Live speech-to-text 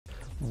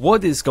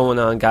What is going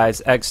on,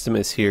 guys?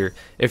 Xtimus here.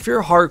 If you're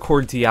a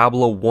hardcore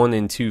Diablo 1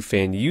 and 2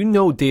 fan, you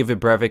know David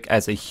Brevik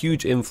as a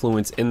huge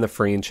influence in the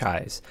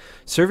franchise,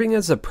 serving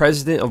as the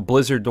president of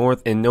Blizzard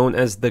North and known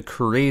as the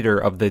creator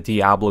of the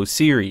Diablo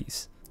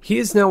series. He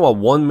is now a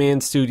one-man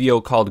studio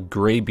called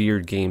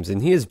Greybeard Games,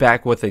 and he is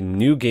back with a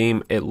new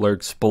game, It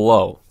Lurks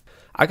Below.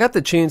 I got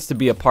the chance to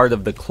be a part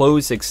of the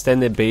closed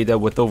extended beta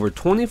with over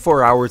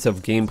 24 hours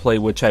of gameplay,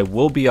 which I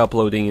will be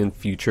uploading in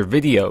future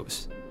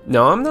videos.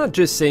 Now, I'm not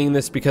just saying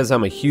this because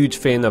I'm a huge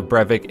fan of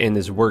Brevik and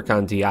his work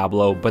on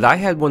Diablo, but I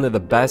had one of the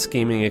best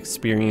gaming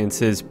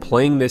experiences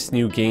playing this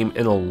new game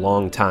in a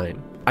long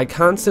time. I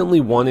constantly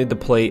wanted to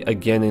play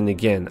again and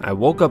again. I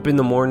woke up in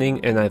the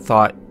morning and I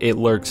thought, it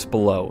lurks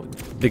below.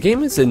 The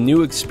game is a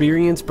new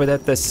experience, but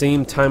at the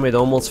same time it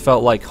almost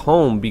felt like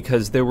home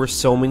because there were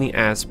so many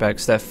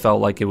aspects that felt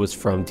like it was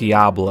from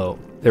Diablo.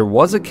 There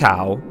was a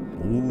cow.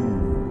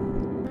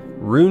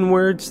 Rune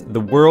words, the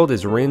world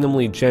is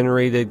randomly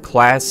generated,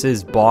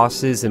 classes,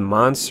 bosses, and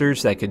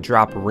monsters that could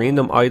drop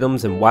random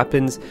items and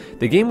weapons.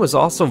 The game was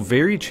also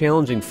very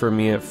challenging for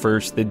me at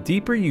first. The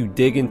deeper you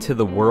dig into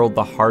the world,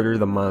 the harder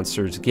the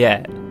monsters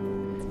get.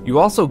 You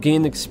also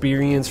gain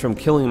experience from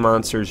killing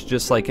monsters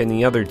just like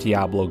any other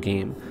Diablo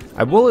game.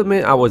 I will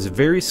admit I was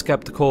very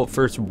skeptical at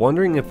first,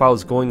 wondering if I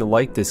was going to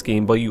like this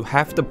game, but you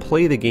have to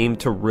play the game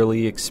to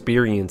really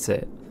experience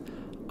it.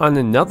 On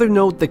another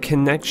note, the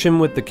connection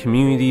with the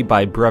community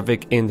by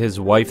Brevik and his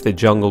wife,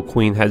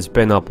 Thejunglequeen, has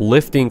been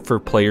uplifting for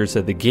players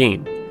of the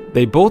game.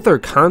 They both are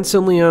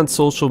constantly on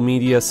social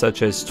media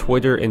such as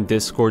Twitter and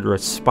Discord,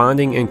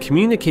 responding and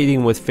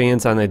communicating with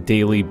fans on a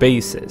daily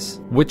basis,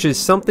 which is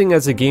something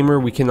as a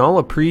gamer we can all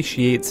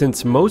appreciate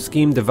since most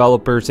game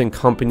developers and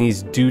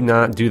companies do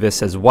not do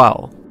this as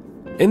well.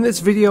 In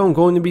this video, I'm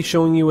going to be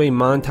showing you a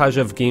montage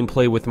of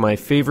gameplay with my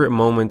favorite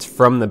moments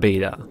from the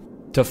beta.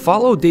 To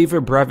follow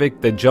David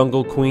Brevik,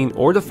 Thejunglequeen,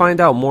 or to find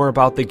out more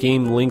about the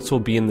game, links will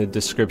be in the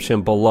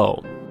description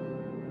below.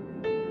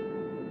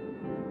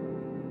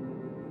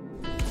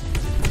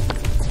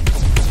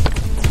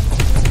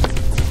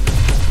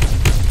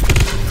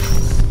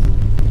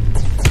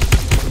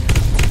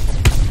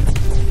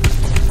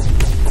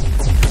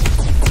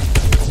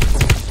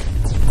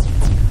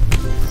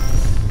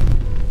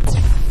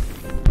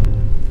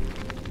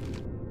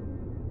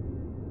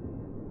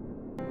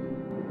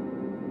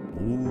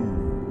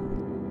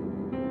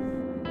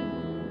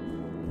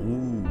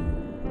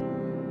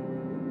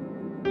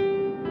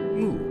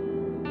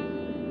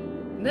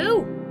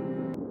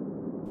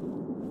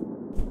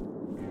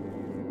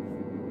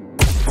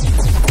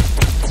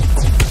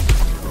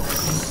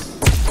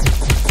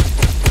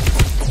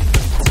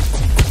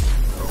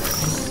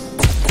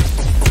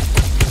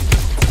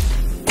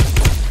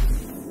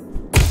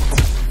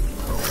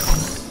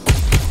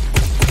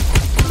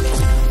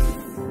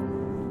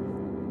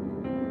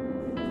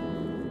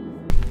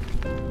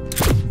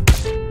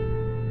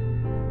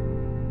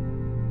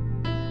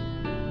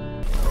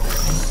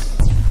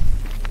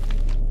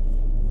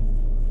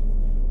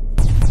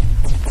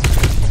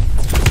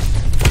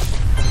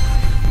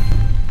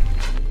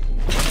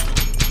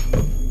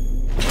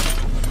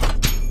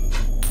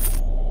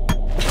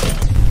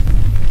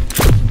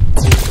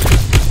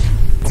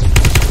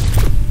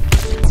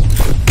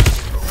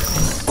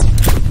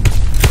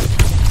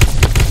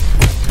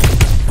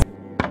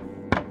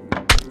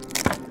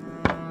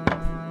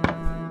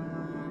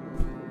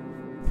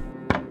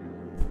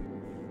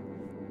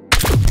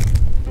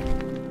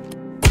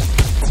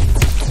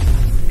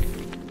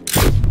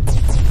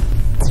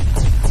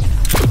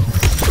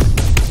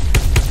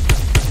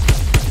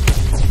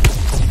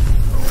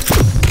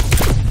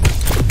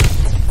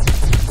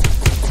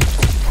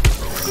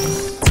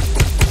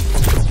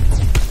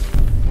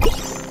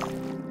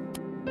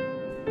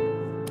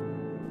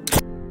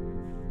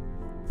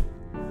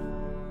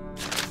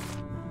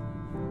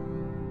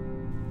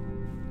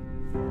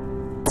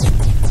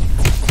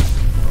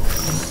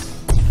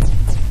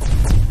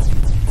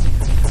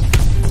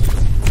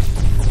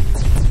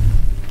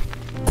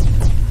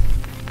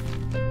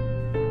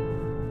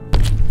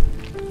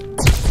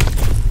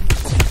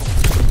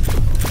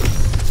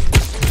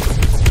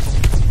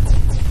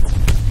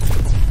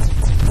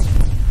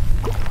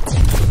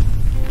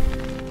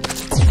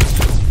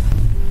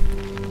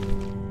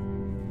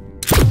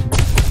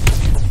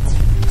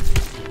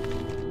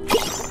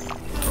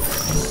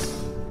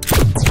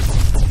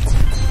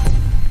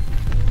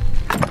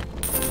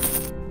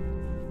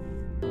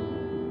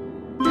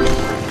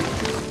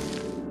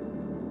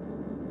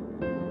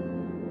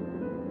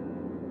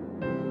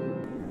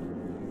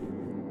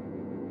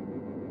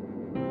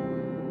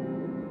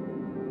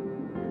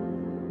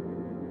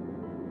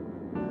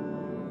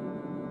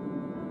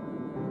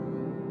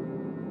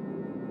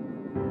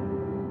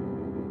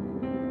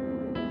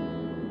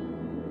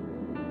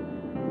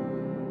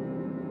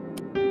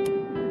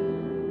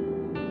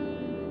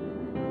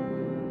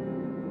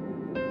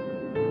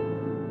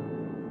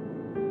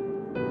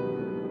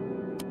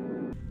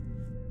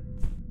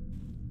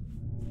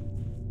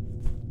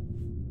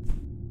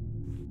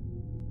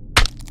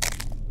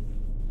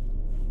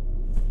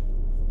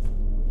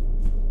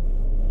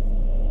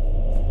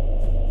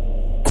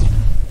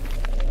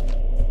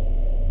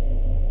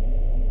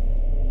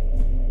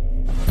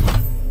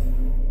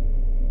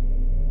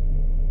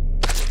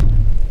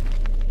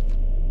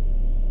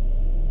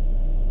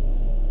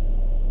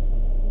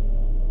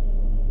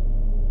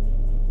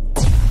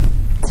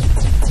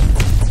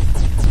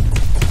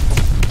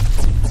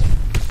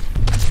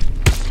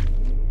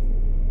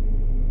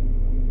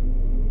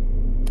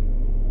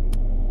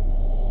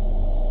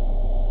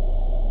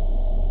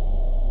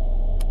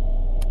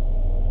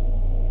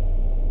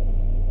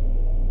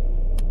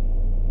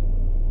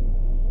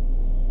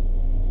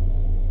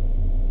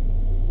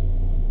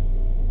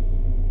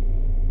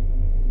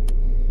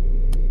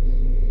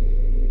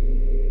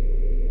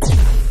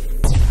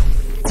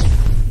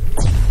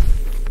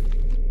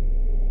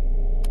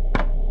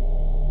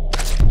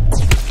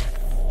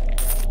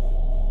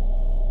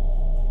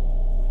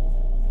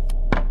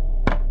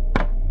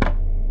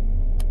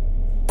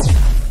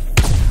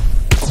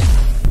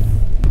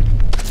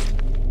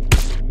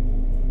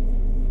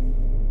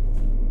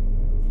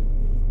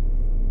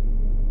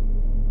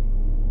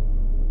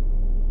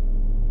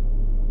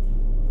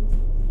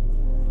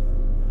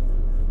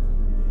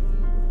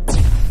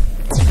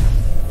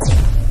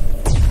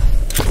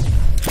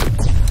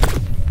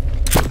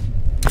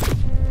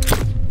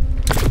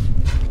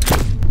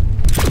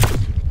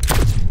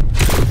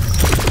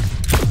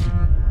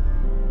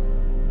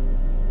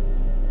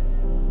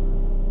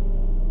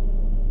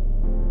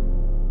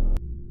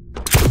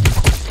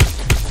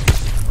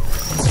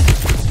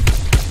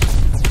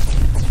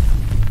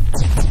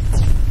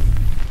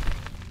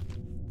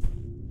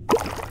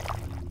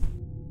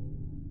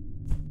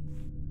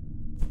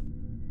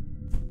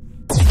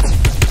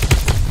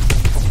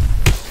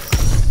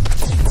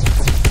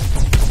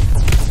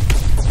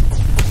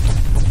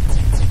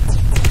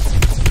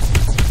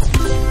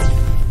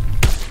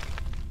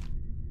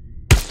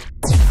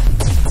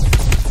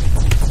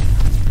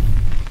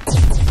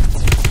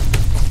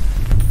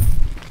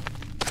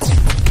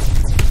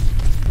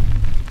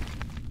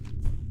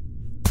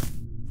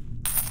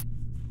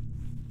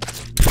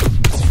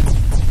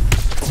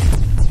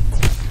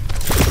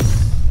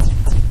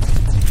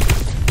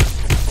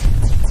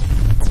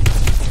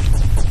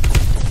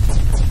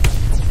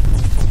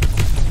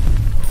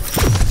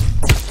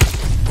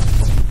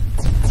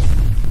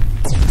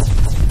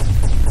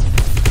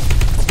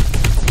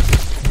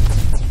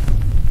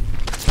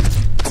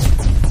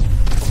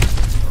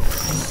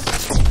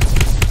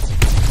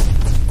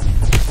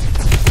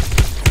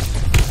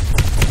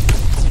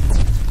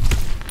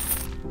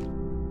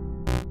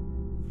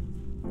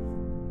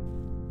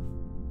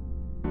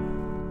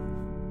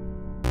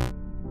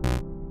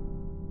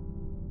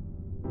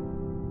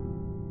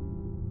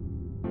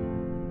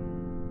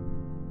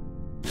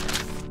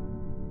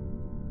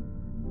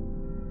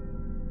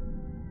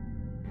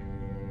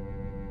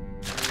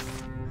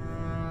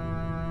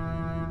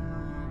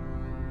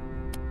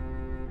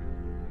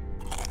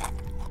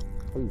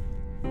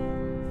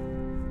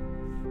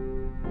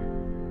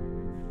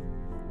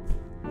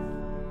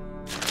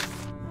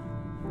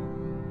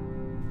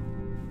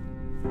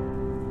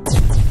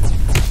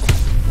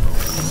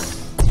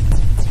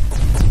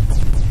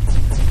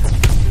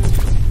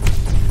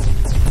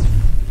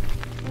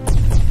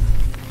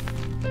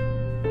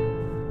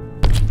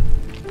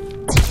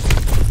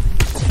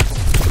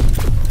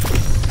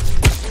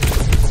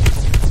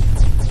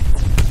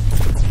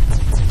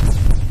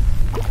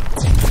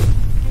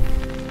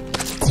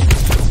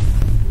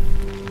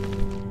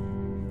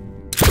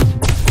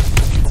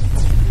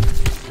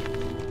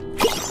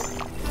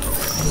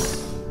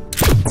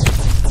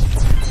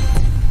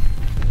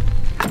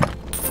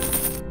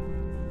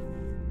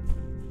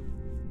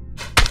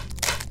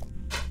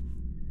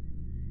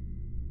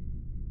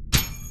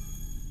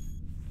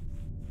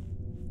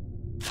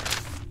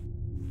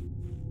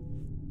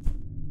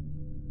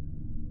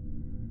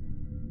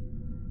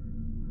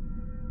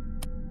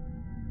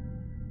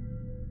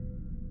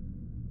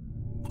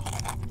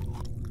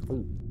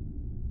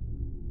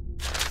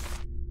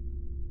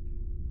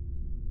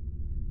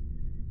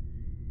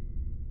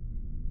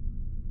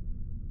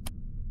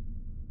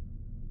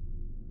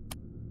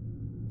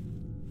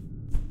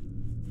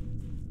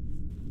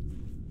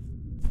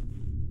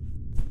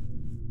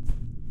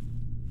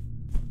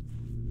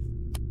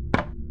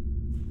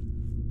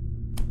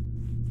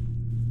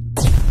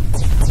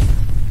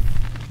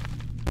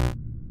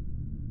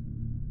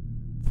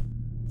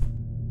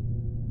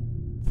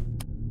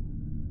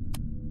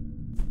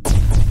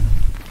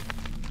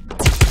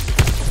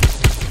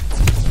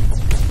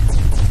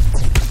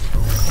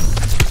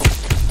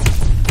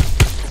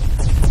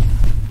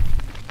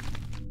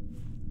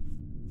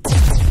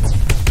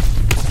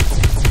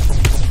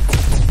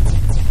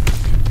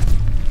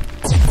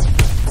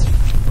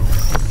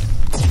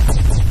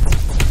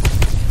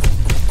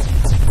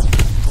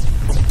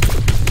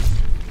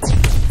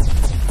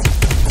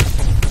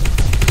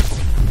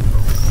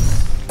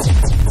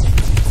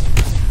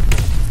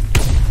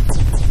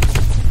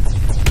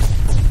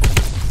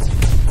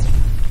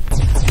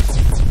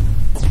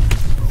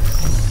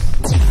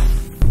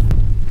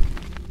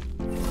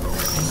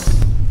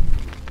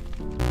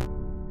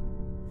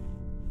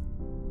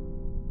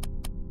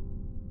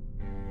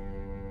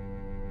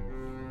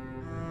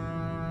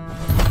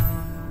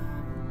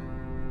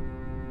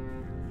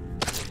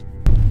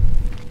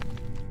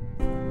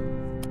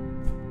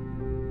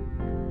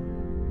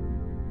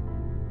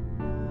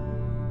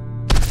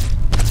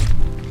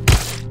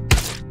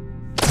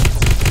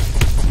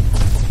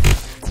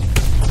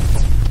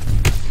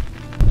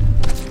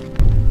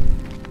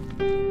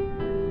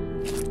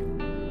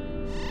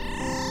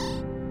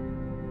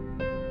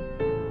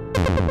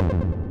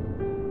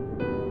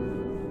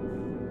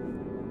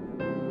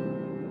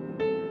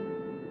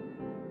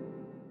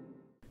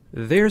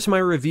 There's my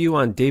review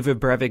on David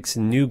Brevik's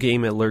new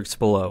game at Lurks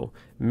Below.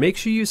 Make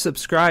sure you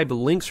subscribe.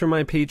 Links for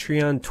my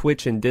Patreon,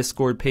 Twitch, and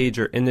Discord page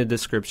are in the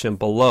description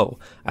below.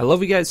 I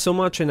love you guys so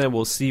much, and I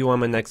will see you on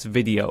my next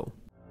video.